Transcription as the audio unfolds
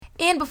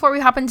And before we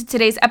hop into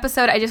today's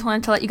episode, I just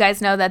wanted to let you guys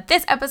know that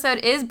this episode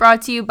is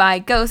brought to you by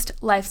Ghost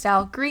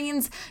Lifestyle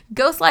Greens.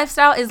 Ghost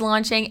Lifestyle is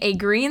launching a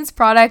greens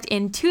product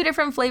in 2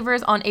 different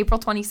flavors on April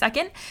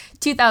 22nd,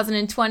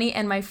 2020.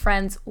 And my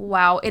friends,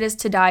 wow, it is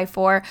to die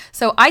for.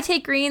 So I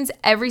take greens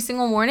every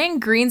single morning.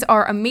 Greens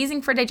are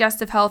amazing for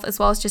digestive health as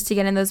well as just to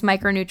get in those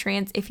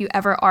micronutrients if you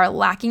ever are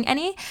lacking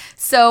any.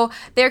 So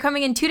they're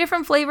coming in 2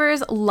 different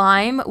flavors.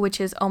 Lime,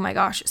 which is, oh my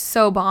gosh,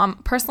 so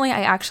bomb. Personally,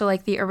 I actually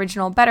like the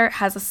original better. It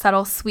has a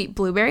subtle sweet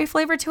blueberry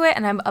flavor to it,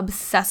 and I'm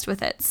obsessed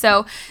with it.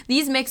 So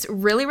these mix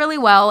really, really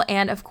well.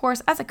 And of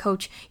course, as a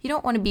coach, you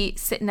don't want to be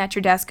sitting at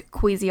your desk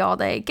queasy all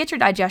day. Get your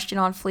digestion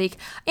on fleek.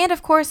 And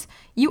of course,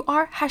 you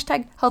are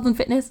 #health and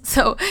fitness.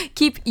 So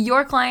keep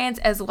your clients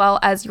as well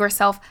as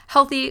yourself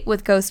healthy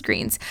with Ghost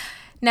Greens.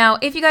 Now,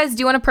 if you guys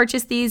do want to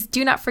purchase these,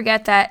 do not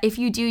forget that if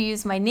you do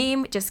use my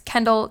name, just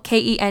Kendall,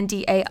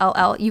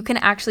 Kendall, you can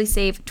actually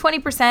save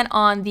 20%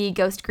 on the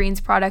Ghost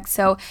Greens product.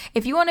 So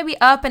if you want to be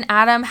up and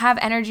at 'em, have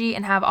energy,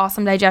 and have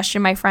awesome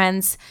digestion, my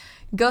friends,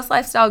 Ghost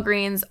Lifestyle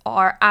Greens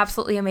are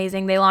absolutely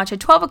amazing. They launch at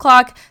 12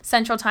 o'clock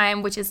Central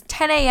Time, which is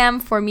 10 a.m.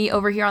 for me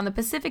over here on the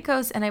Pacific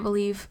Coast, and I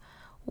believe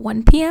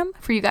 1 p.m.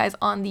 for you guys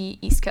on the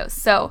East Coast.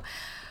 So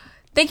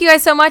thank you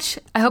guys so much.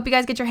 I hope you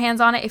guys get your hands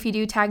on it. If you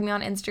do, tag me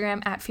on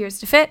Instagram at Fears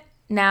to Fit.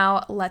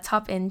 Now, let's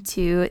hop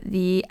into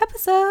the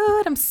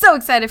episode. I'm so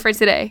excited for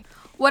today.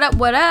 What up,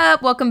 what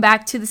up? Welcome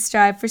back to the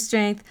Strive for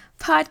Strength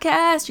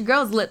podcast. Your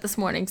girl's lit this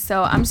morning,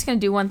 so I'm just going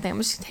to do one thing. I'm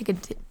just going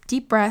to take a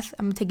deep breath.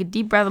 I'm going to take a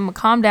deep breath. I'm going to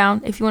calm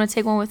down. If you want to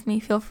take one with me,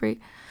 feel free.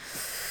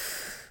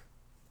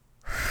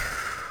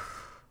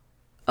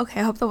 Okay,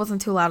 I hope that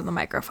wasn't too loud on the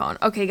microphone.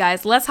 Okay,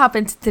 guys, let's hop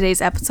into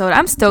today's episode.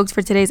 I'm stoked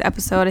for today's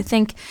episode. I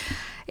think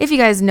if you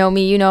guys know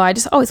me, you know I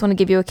just always want to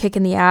give you a kick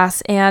in the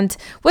ass. And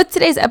with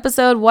today's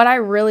episode, what I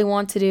really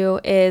want to do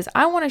is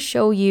I want to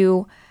show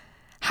you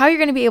how you're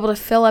going to be able to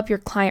fill up your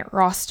client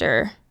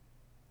roster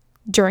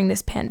during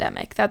this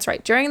pandemic. That's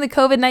right, during the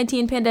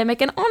COVID-19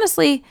 pandemic, and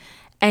honestly,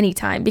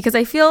 anytime, because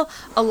I feel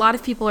a lot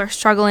of people are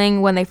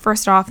struggling when they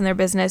first start off in their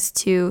business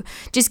to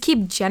just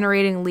keep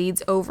generating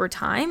leads over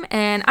time.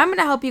 And I'm going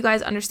to help you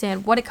guys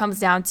understand what it comes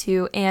down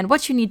to and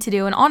what you need to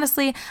do. And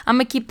honestly, I'm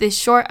going to keep this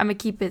short. I'm going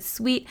to keep it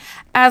sweet.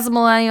 As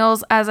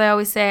millennials, as I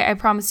always say, I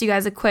promise you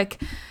guys a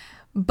quick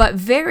but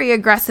very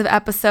aggressive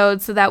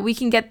episode so that we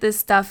can get this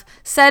stuff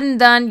said and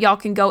done. Y'all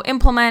can go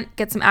implement,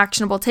 get some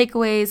actionable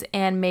takeaways,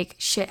 and make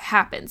shit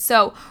happen.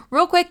 So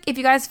real quick, if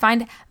you guys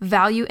find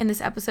value in this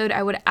episode,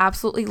 I would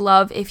absolutely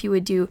love if you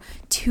would do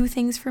 2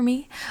 things for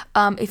me.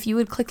 If you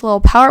would click the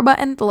little power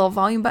button, the little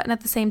volume button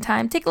at the same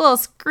time, take a little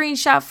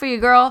screenshot for your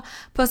girl,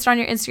 post it on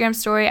your Instagram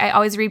story. I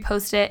always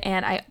repost it.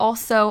 And I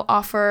also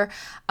offer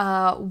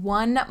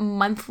 1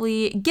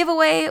 monthly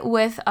giveaway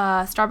with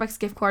a Starbucks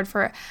gift card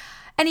for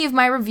any of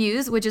my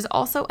reviews, which is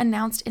also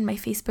announced in my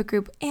Facebook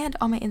group and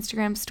on my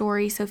Instagram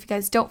story. So if you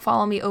guys don't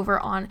follow me over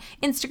on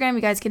Instagram,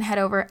 you guys can head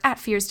over at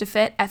Fears to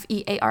Fit,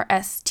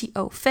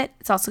 FEARSTO Fit.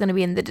 It's also going to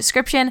be in the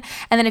description.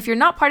 And then if you're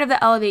not part of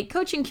the Elevate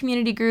Coaching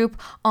Community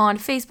group on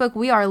Facebook,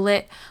 we are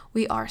lit.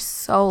 We are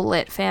so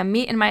lit, fam.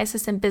 Me and my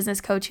assistant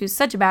business coach, who's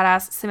such a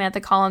badass,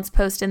 Samantha Collins,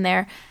 post in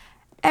there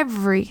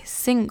every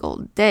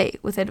single day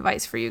with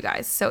advice for you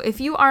guys. So if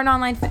you are an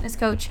online fitness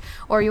coach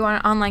or you are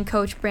an online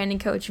coach, branding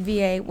coach,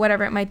 VA,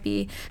 whatever it might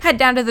be, head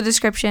down to the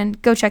description,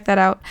 go check that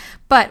out.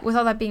 But with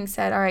all that being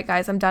said, all right,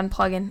 guys, I'm done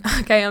plugging.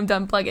 Okay, I'm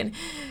done plugging.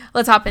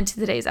 Let's hop into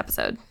today's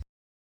episode.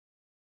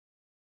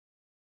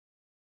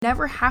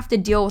 Never have to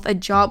deal with a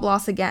job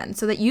loss again,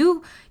 so that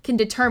you can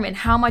determine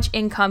how much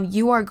income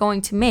you are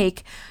going to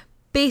make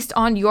based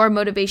on your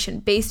motivation,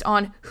 based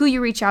on who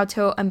you reach out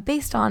to, and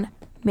based on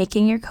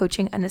making your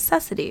coaching a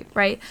necessity,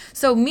 right?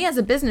 So me as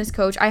a business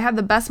coach, I had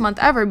the best month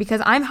ever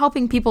because I'm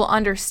helping people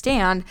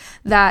understand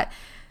that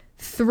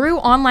through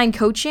online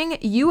coaching,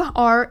 you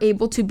are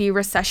able to be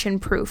recession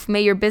proof.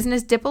 May your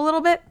business dip a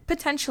little bit,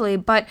 potentially,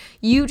 but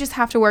you just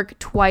have to work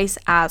twice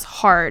as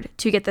hard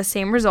to get the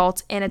same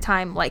results in a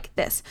time like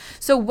this.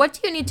 So what do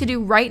you need to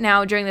do right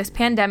now during this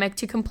pandemic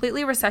to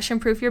completely recession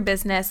proof your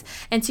business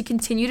and to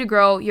continue to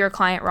grow your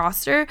client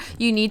roster?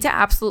 You need to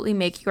absolutely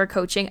make your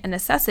coaching a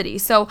necessity.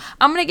 So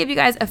I'm going to give you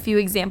guys a few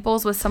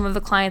examples with some of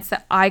the clients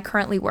that I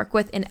currently work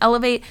with in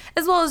Elevate,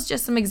 as well as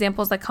just some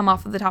examples that come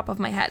off of the top of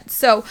my head.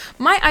 So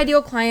my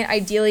ideal client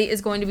ideally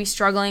is going to be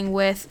struggling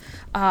with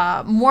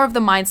more of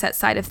the mindset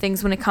side of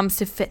things when it comes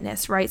to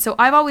fitness, right? So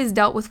I've always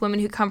dealt with women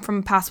who come from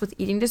a past with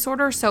eating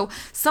disorder. So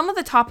some of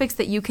the topics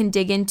that you can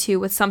dig into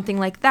with something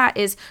like that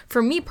is,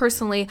 for me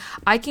personally,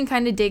 I can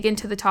kind of dig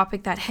into the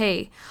topic that,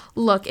 hey,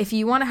 look, if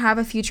you want to have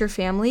a future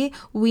family,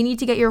 we need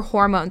to get your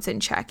hormones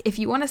in check. If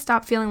you want to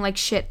stop feeling like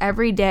shit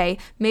every day,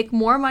 make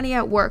more money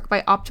at work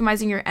by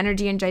optimizing your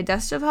energy and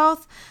digestive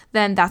health,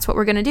 then that's what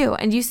we're going to do.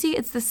 And you see,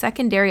 it's the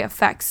secondary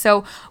effects.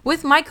 So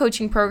with my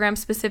coaching program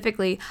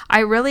specifically, I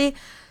really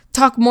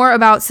talk more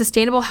about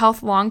sustainable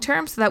health long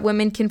term so that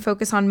women can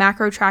focus on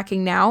macro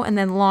tracking now, and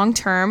then long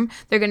term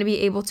they're going to be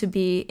able to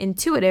be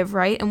intuitive,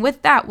 right? And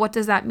with that, what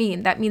does that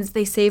mean? That means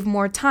they save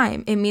more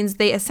time. It means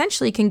they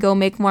essentially can go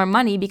make more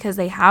money because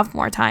they have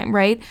more time,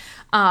 right?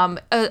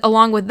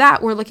 Along with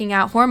that, we're looking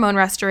at hormone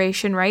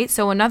restoration, right?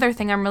 So another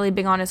thing I'm really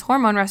big on is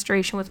hormone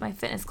restoration with my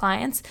fitness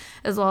clients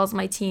as well as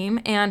my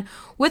team. And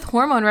with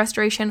hormone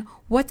restoration,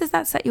 what does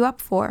that set you up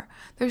for?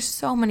 There's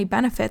so many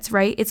benefits,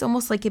 right? It's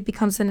almost like it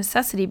becomes a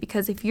necessity,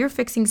 because if you're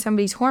fixing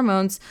somebody's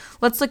hormones,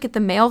 let's look at the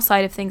male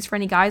side of things for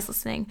any guys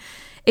listening.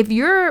 If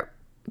you're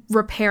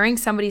repairing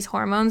somebody's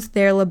hormones,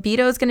 their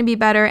libido is going to be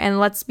better. And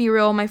let's be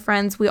real, my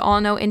friends, we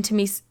all know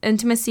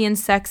intimacy and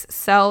sex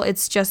sell.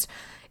 It's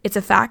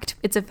a fact.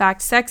 It's a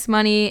fact. Sex,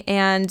 money,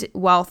 and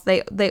wealth.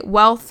 They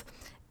wealth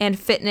and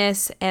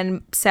fitness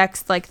and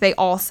sex, like, they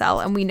all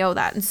sell, and we know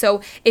that. And so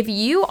if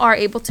you are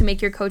able to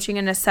make your coaching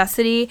a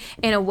necessity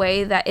in a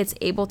way that it's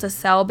able to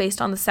sell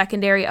based on the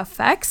secondary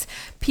effects,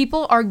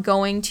 people are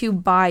going to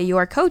buy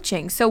your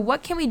coaching. So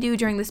what can we do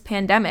during this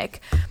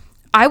pandemic?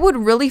 I would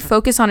really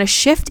focus on a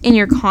shift in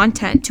your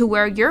content to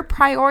where you're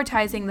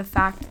prioritizing the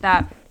fact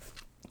that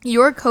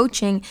your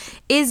coaching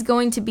is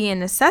going to be a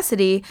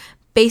necessity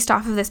based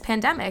off of this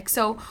pandemic.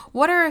 So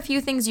what are a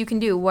few things you can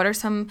do? What are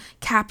some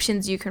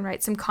captions you can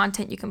write, some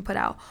content you can put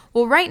out?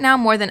 Well, right now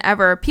more than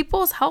ever,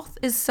 people's health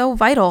is so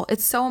vital.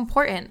 It's so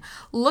important.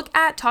 Look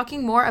at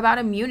talking more about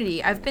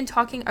immunity. I've been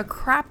talking a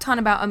crap ton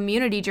about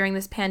immunity during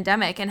this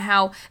pandemic, and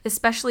how,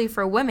 especially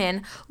for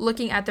women,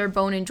 looking at their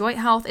bone and joint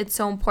health, it's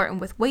so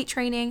important with weight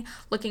training,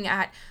 looking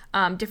at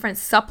different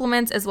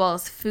supplements as well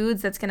as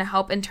foods that's going to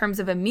help in terms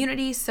of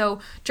immunity. So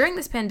during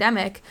this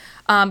pandemic,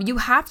 you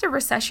have to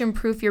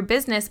recession-proof your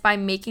business by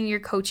making your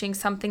coaching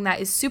something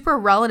that is super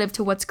relative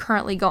to what's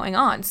currently going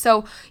on.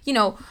 So,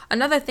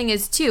 another thing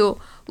is too,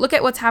 look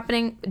at what's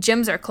happening.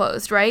 Gyms are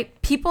closed, right?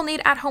 People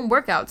need at-home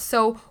workouts.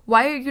 So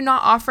why are you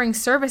not offering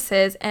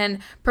services and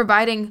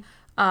providing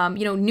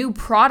new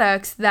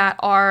products that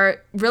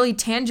are really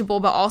tangible,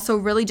 but also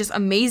really just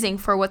amazing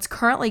for what's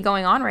currently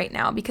going on right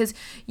now? Because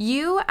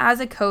you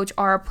as a coach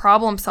are a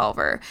problem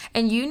solver,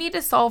 and you need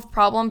to solve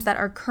problems that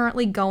are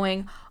currently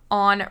going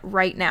on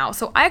right now.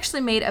 So I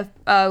actually made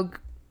a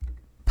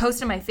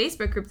post in my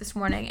Facebook group this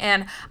morning,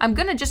 and I'm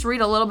going to just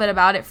read a little bit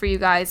about it for you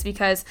guys,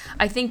 because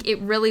I think it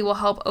really will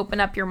help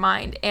open up your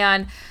mind.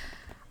 And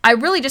I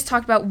really just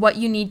talked about what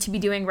you need to be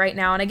doing right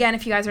now. And again,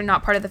 if you guys are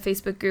not part of the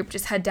Facebook group,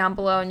 just head down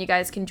below and you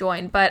guys can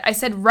join. But I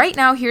said, right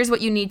now, here's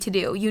what you need to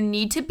do. You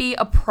need to be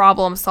a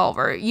problem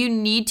solver. You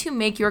need to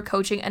make your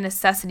coaching a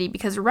necessity,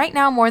 because right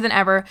now, more than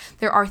ever,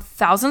 there are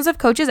thousands of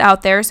coaches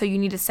out there. So you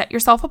need to set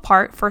yourself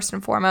apart, first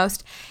and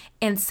foremost.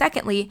 And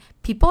secondly,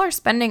 people are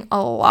spending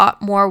a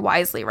lot more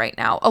wisely right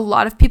now. A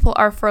lot of people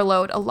are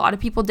furloughed. A lot of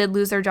people did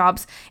lose their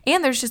jobs,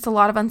 and there's just a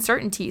lot of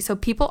uncertainty. So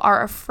people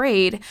are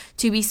afraid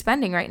to be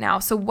spending right now.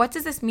 So what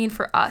does this mean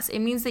for us? It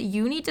means that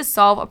you need to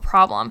solve a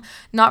problem,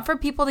 not for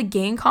people to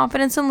gain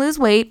confidence and lose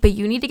weight, but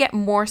you need to get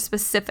more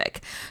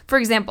specific. For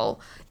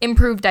example,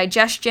 improved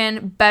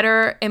digestion,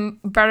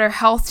 better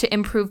health to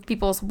improve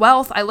people's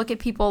wealth. I look at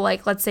people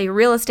like, let's say,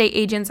 real estate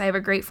agents. I have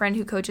a great friend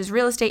who coaches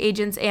real estate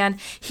agents, and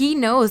he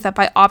knows that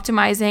by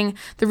optimizing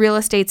the real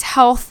estate's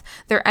health,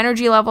 their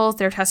energy levels,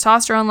 their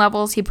testosterone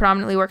levels, he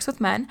predominantly works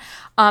with men,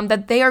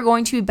 that they are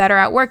going to be better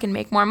at work and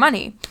make more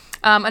money.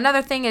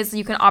 Another thing is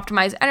you can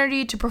optimize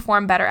energy to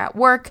perform better at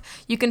work.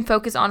 You can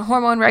focus on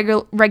hormone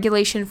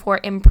regulation for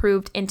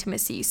improved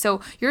intimacy.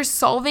 So you're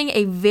solving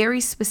a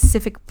very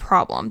specific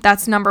problem.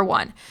 That's number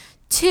one.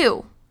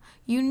 2,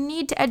 you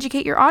need to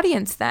educate your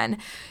audience then.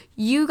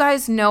 You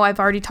guys know I've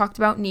already talked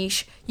about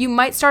niche. You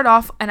might start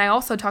off, and I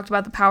also talked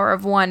about the power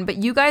of one, but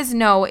you guys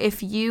know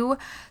if you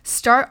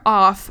start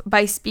off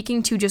by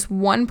speaking to just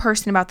one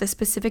person about this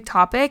specific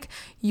topic,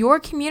 your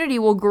community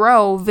will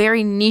grow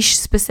very niche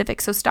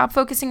specific. So stop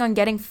focusing on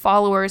getting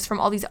followers from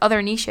all these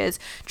other niches.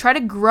 Try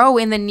to grow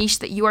in the niche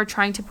that you are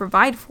trying to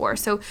provide for.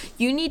 So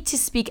you need to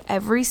speak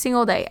every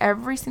single day,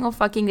 every single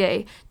fucking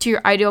day to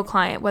your ideal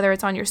client, whether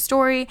it's on your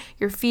story,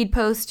 your feed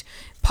post,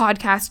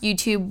 podcast,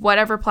 YouTube,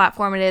 whatever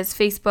platform it is,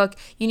 Facebook.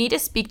 You need to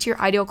speak to your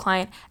ideal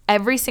client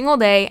every single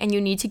day, and you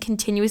need to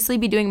continuously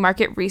be doing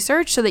market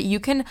research so that you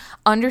can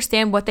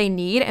understand what they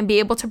need and be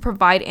able to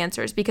provide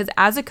answers. Because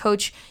as a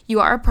coach, you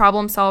are a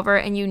problem solver,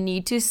 and you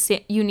need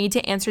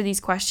to answer these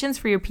questions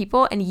for your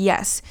people. And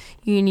yes,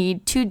 you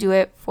need to do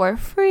it for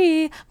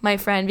free, my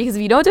friend, because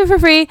if you don't do it for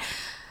free,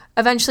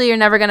 eventually you're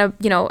never going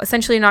to,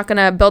 essentially you're not going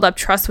to build up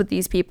trust with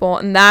these people.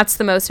 And that's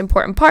the most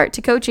important part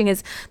to coaching,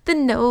 is the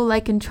know,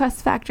 like, and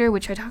trust factor,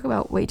 which I talk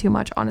about way too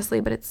much,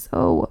 honestly, but it's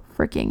so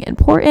freaking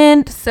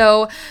important.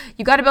 So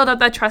you got to build up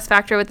that trust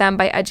factor with them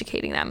by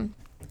educating them.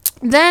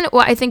 Then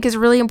what I think is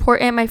really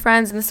important, my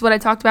friends, and this is what I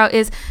talked about,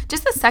 is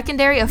just the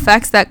secondary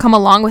effects that come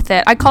along with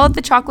it. I call it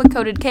the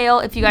chocolate-coated kale.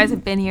 If you guys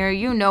have been here,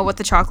 you know what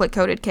the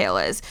chocolate-coated kale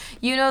is.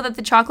 You know that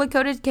the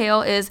chocolate-coated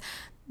kale is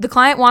the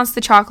client wants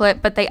the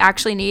chocolate, but they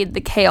actually need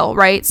the kale,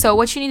 right? So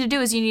what you need to do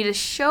is you need to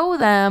show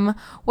them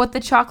what the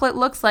chocolate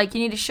looks like.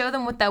 You need to show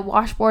them what that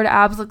washboard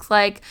abs looks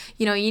like.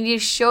 You need to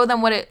show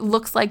them what it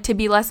looks like to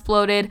be less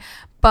bloated.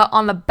 But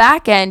on the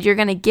back end, you're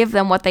going to give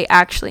them what they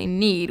actually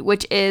need,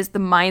 which is the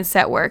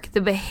mindset work,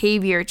 the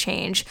behavior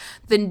change,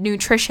 the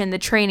nutrition, the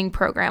training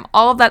program.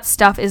 All of that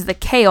stuff is the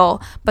kale,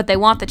 but they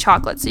want the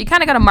chocolate. So you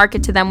kind of got to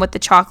market to them with the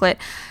chocolate.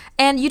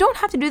 And you don't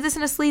have to do this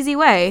in a sleazy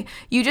way.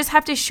 You just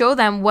have to show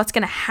them what's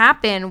going to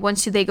happen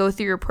once they go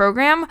through your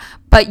program,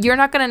 but you're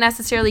not going to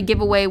necessarily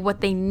give away what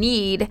they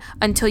need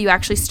until you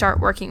actually start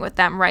working with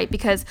them, right?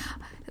 Because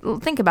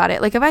think about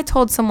it. Like if I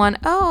told someone,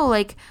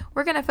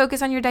 we're going to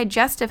focus on your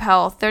digestive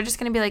health, they're just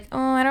going to be like,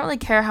 I don't really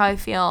care how I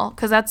feel,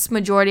 because that's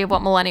majority of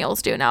what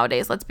millennials do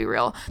nowadays. Let's be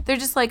real. They're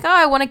just like,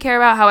 I want to care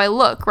about how I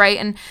look, right?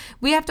 And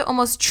we have to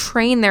almost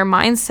train their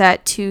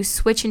mindset to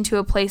switch into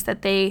a place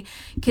that they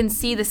can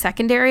see the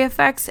secondary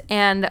effects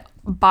and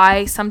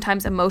buy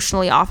sometimes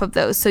emotionally off of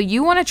those. So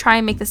you want to try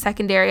and make the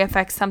secondary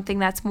effects something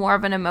that's more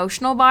of an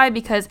emotional buy,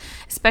 because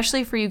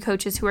especially for you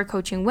coaches who are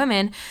coaching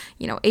women,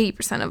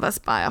 80% of us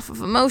buy off of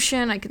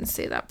emotion. I can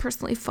say that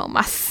personally for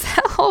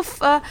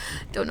myself.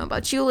 Don't know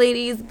about you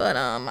ladies, but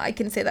I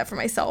can say that for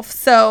myself.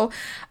 So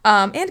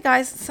and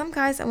guys, some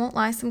guys, I won't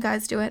lie, some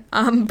guys do it.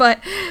 But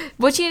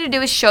what you need to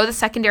do is show the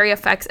secondary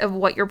effects of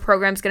what your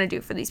program's going to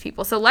do for these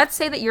people. So let's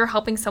say that you're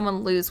helping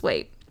someone lose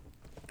weight.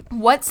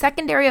 What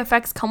secondary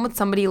effects come with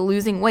somebody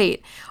losing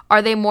weight?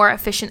 Are they more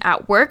efficient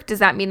at work? Does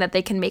that mean that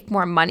they can make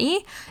more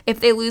money? If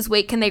they lose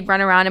weight, can they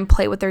run around and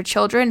play with their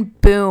children?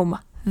 Boom.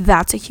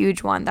 That's a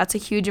huge one. That's a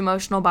huge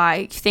emotional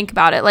buy. Think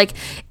about it. Like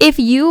if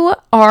you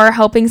are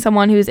helping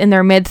someone who's in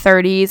their mid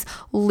 30s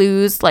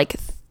lose like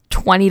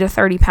 20 to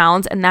 30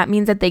 pounds, and that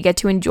means that they get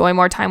to enjoy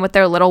more time with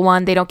their little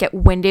one, they don't get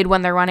winded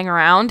when they're running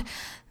around,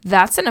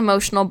 that's an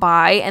emotional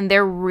buy. And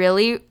they're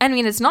really,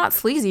 it's not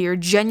sleazy. You're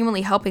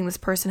genuinely helping this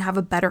person have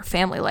a better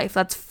family life.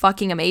 That's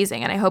fucking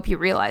amazing. And I hope you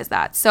realize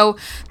that. So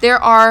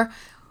there are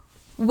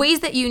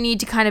ways that you need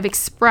to kind of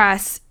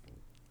express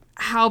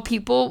how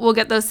people will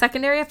get those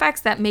secondary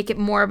effects that make it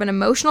more of an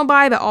emotional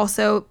buy, but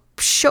also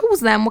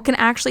shows them what can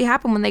actually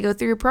happen when they go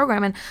through your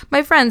program. And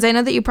my friends, I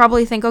know that you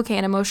probably think, okay,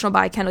 an emotional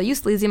buy, Kendall, you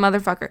sleazy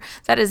motherfucker.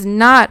 That is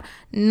not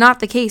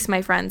the case,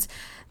 my friends.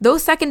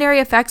 Those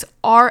secondary effects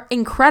are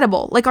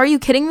incredible. Like, are you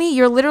kidding me?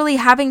 You're literally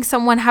having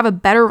someone have a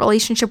better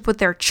relationship with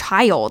their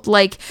child.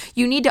 Like,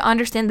 you need to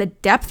understand the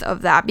depth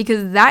of that,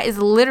 because that is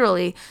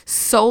literally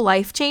so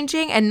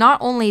life-changing. And not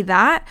only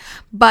that,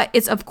 but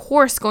it's of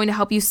course going to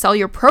help you sell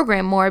your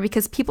program more,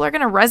 because people are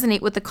going to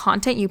resonate with the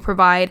content you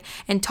provide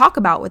and talk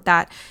about with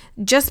that.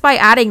 Just by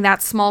adding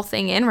that small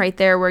thing in right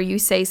there where you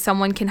say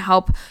someone can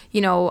help,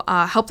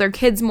 help their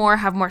kids more,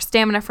 have more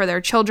stamina for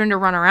their children to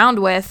run around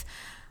with.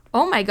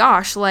 Oh my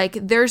gosh, like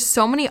there's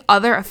so many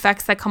other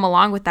effects that come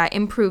along with that.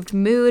 Improved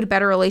mood,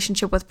 better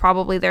relationship with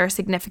probably their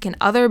significant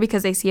other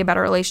because they see a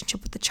better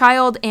relationship with the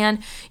child. And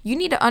you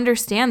need to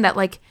understand that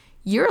like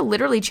you're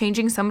literally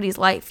changing somebody's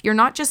life. You're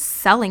not just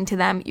selling to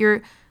them,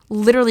 you're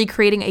literally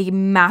creating a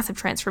massive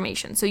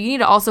transformation. So you need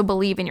to also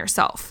believe in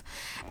yourself.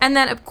 And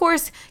then, of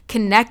course,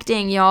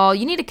 connecting, y'all.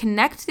 You need to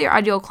connect to your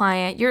ideal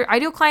client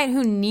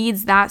who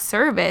needs that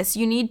service.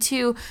 You need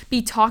to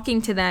be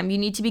talking to them. You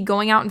need to be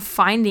going out and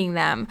finding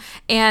them.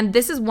 And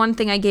this is one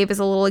thing I gave as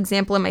a little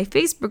example in my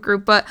Facebook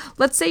group. But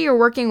let's say you're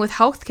working with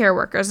healthcare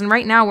workers. And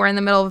right now we're in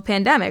the middle of a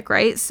pandemic,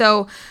 right?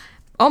 So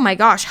oh my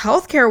gosh,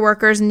 healthcare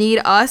workers need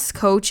us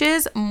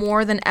coaches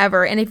more than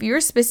ever. And if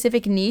your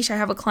specific niche, I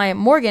have a client,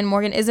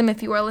 Morgan Ism,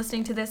 if you are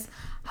listening to this,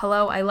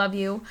 hello, I love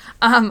you.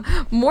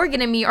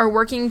 Morgan and me are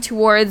working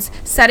towards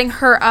setting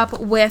her up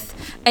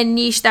with a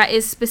niche that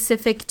is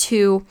specific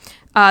to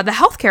the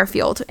healthcare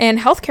field and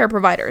healthcare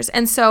providers.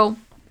 And so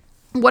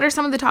what are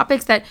some of the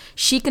topics that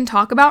she can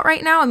talk about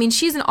right now? I mean,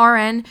 she's an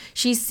RN.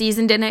 She's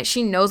seasoned in it.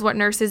 She knows what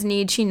nurses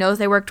need. She knows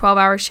they work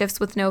 12-hour shifts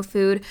with no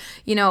food.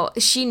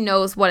 She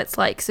knows what it's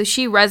like. So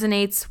she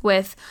resonates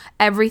with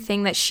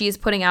everything that she's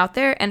putting out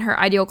there, and her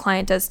ideal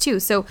client does too.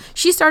 So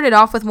she started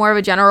off with more of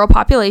a general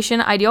population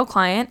ideal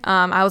client.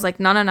 I was like,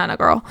 no,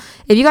 girl.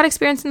 If you got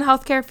experience in the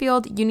healthcare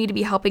field, you need to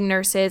be helping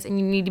nurses and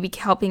you need to be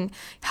helping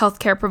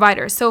healthcare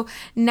providers. So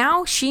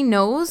now she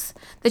knows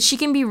that she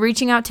can be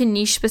reaching out to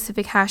niche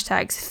specific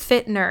hashtags,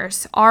 fit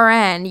nurse,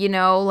 RN,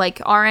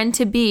 like RN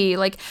to be,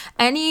 like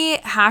any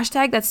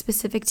hashtag that's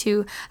specific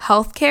to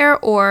healthcare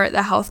or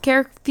the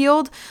healthcare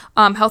field,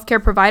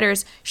 healthcare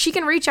providers. She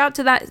can reach out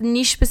to that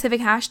niche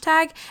specific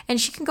hashtag and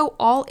she can go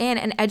all in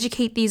and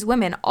educate these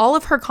women. All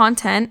of her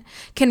content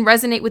can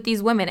resonate with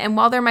these women. And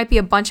while there might be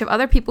a bunch of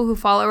other people who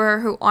follow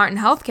her who aren't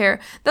in healthcare,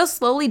 they'll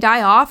slowly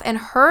die off and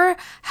her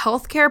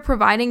healthcare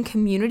providing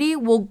community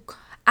will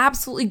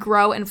absolutely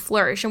grow and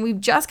flourish. And we've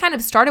just kind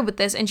of started with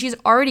this, and she's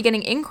already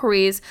getting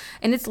inquiries,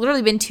 and it's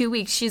literally been 2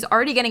 weeks. She's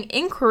already getting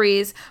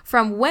inquiries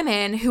from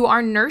women who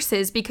are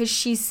nurses because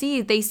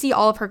they see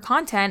all of her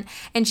content,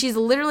 and she's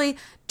literally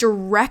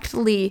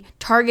directly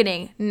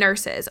targeting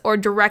nurses or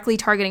directly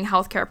targeting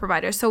healthcare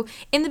providers. So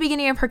in the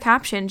beginning of her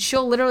caption,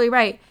 she'll literally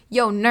write,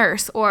 "Yo,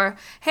 nurse," or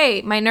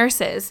 "Hey, my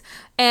nurses."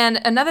 And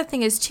another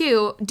thing is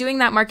too, doing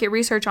that market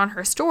research on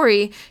her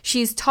story,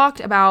 she's talked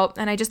about,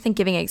 and I just think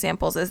giving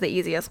examples is the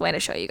easiest way to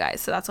show you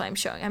guys. So that's why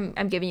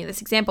I'm giving you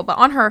this example. But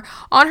on her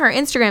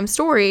Instagram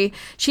story,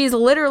 she's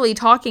literally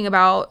talking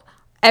about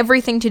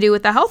everything to do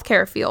with the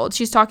healthcare field.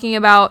 She's talking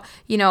about,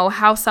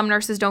 how some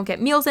nurses don't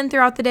get meals in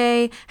throughout the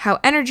day, how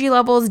energy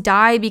levels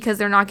die because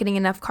they're not getting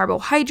enough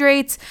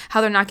carbohydrates, how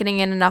they're not getting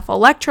in enough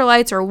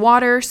electrolytes or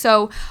water.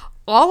 So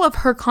all of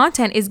her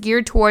content is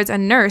geared towards a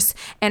nurse.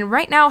 And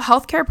right now,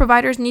 healthcare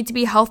providers need to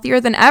be healthier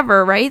than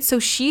ever, right? So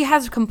she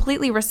has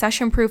completely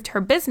recession-proofed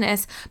her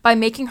business by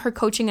making her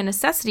coaching a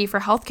necessity for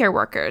healthcare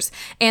workers.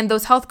 And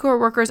those healthcare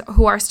workers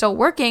who are still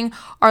working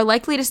are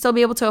likely to still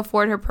be able to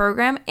afford her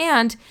program.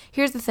 And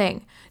here's the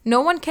thing.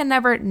 No one can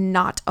never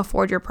not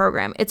afford your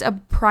program. It's a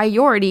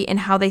priority in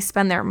how they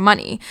spend their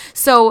money.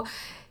 So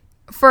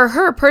for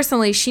her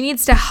personally, she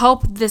needs to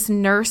help this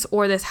nurse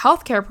or this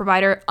healthcare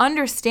provider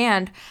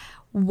understand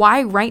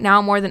why right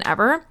now more than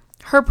ever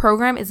her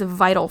program is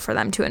vital for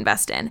them to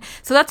invest in.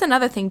 So that's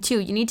another thing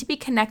too. You need to be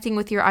connecting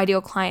with your ideal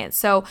clients.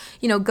 So,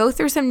 go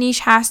through some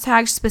niche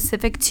hashtags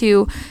specific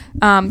to,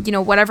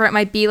 whatever it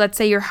might be. Let's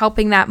say you're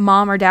helping that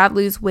mom or dad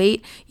lose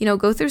weight,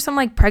 go through some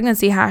like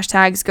pregnancy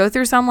hashtags, go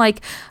through some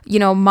like,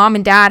 mom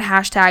and dad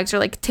hashtags or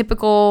like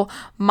typical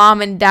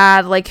mom and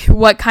dad, like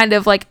what kind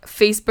of like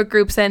Facebook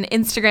groups and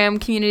Instagram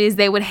communities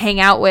they would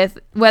hang out with,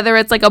 whether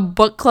it's like a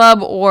book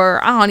club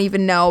or I don't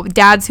even know,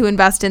 dads who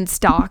invest in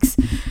stocks.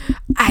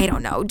 I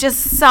don't know, just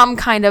some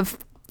kind of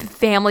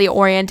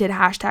family-oriented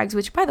hashtags,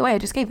 which, by the way, I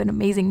just gave an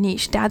amazing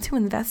niche. Dads who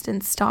invest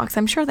in stocks.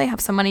 I'm sure they have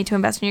some money to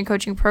invest in your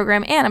coaching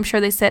program, and I'm sure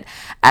they sit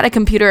at a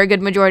computer a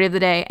good majority of the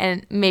day,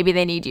 and maybe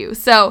they need you.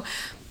 So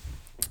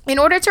in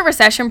order to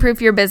recession-proof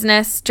your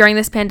business during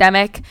this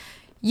pandemic,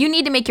 you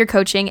need to make your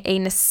coaching a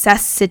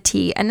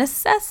necessity.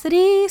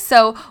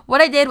 So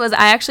what I did was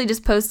I actually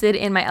just posted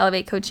in my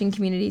Elevate coaching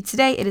community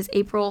today. It is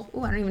April.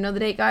 I don't even know the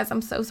date, guys.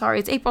 I'm so sorry.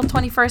 It's April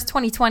 21st,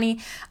 2020.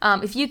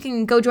 If you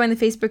can go join the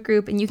Facebook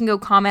group and you can go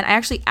comment. I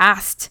actually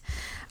asked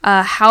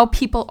how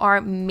people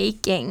are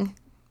making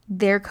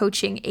their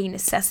coaching a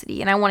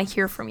necessity, and I want to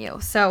hear from you.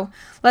 So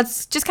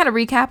let's just kind of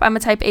recap. I'm a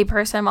type A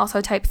person. I'm also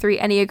a type 3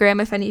 Enneagram,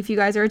 if any of you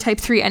guys are a type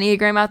 3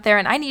 Enneagram out there,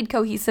 and I need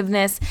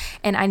cohesiveness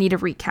and I need a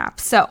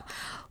recap. So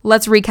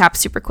let's recap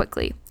super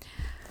quickly.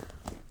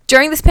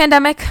 During this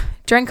pandemic,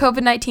 during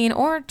COVID-19,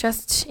 or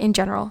just in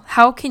general,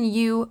 how can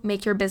you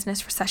make your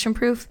business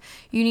recession-proof?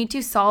 You need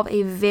to solve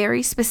a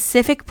very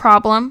specific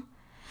problem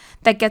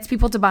that gets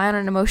people to buy on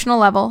an emotional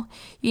level.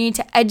 You need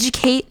to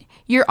educate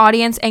your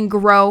audience and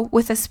grow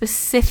with a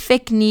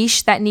specific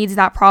niche that needs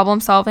that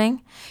problem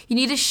solving. You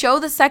need to show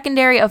the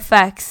secondary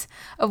effects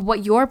of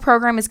what your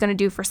program is going to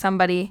do for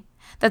somebody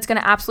that's going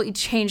to absolutely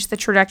change the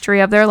trajectory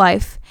of their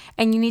life.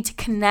 And you need to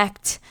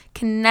connect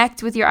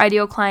with your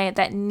ideal client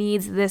that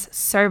needs this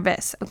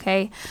service,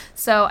 okay?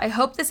 So I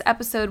hope this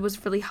episode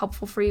was really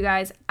helpful for you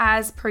guys.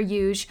 As per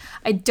usual,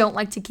 I don't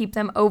like to keep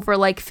them over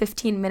like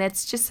 15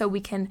 minutes just so we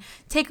can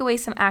take away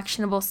some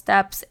actionable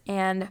steps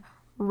and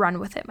run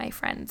with it, my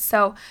friends.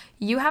 So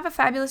you have a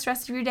fabulous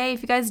rest of your day.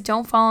 If you guys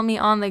don't follow me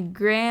on the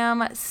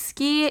gram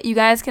ski, you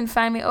guys can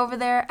find me over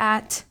there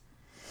at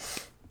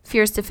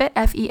Fears to Fit,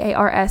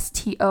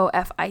 FEARSTOFIT.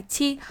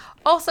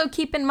 Also,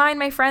 keep in mind,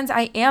 my friends,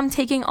 I am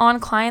taking on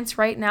clients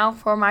right now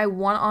for my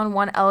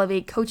one-on-one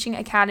Elevate Coaching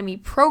Academy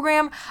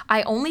program.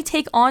 I only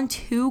take on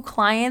 2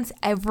 clients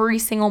every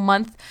single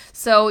month.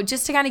 So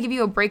just to kind of give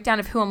you a breakdown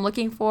of who I'm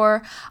looking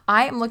for,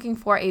 I am looking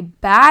for a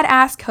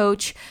badass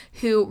coach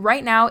who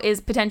right now is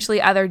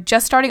potentially either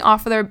just starting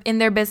off in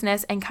their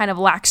business and kind of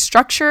lacks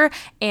structure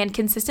and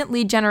consistent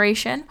lead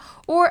generation,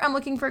 or I'm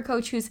looking for a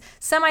coach who's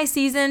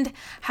semi-seasoned,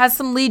 has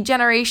some lead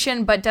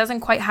generation, but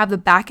doesn't quite have the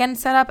back end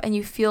set up, and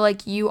you feel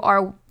like you are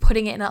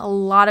putting in a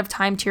lot of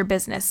time to your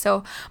business.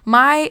 So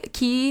my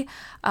key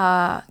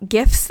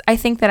gifts I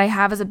think that I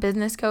have as a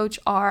business coach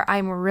are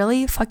I'm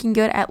really fucking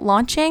good at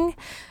launching,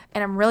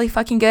 and I'm really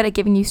fucking good at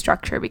giving you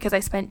structure, because I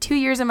spent 2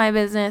 years in my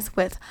business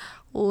with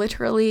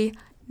literally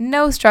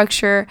no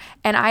structure,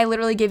 and I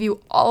literally give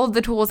you all of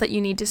the tools that you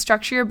need to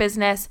structure your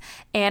business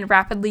and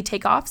rapidly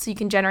take off so you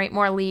can generate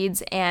more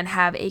leads and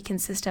have a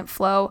consistent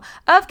flow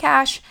of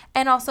cash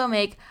and also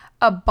make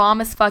a bomb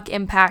as fuck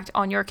impact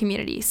on your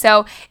community.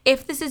 So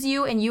if this is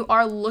you and you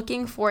are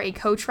looking for a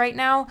coach right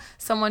now,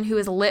 someone who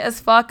is lit as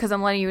fuck, because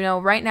I'm letting you know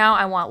right now,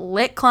 I want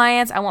lit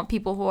clients. I want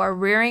people who are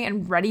rearing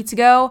and ready to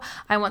go.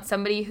 I want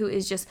somebody who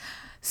is just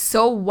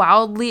so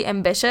wildly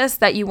ambitious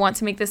that you want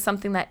to make this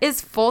something that is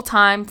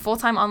full-time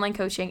online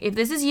coaching. If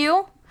this is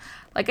you,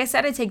 like I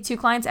said, I take 2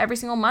 clients every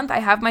single month. I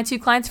have my 2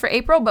 clients for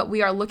April, but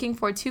we are looking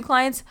for 2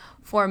 clients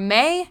for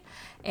May.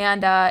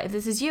 And if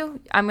this is you,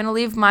 I'm going to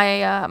leave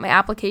my my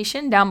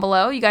application down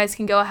below. You guys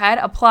can go ahead,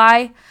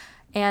 apply,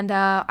 and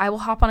I will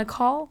hop on a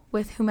call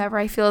with whomever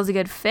I feel is a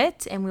good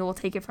fit, and we will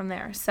take it from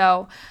there.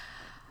 So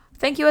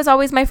thank you as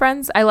always, my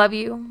friends. I love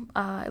you.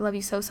 I love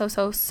you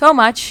so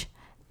much.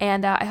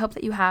 And I hope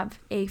that you have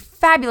a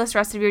fabulous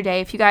rest of your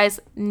day. If you guys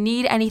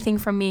need anything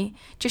from me,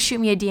 just shoot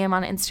me a DM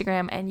on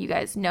Instagram, and you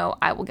guys know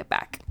I will get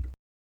back.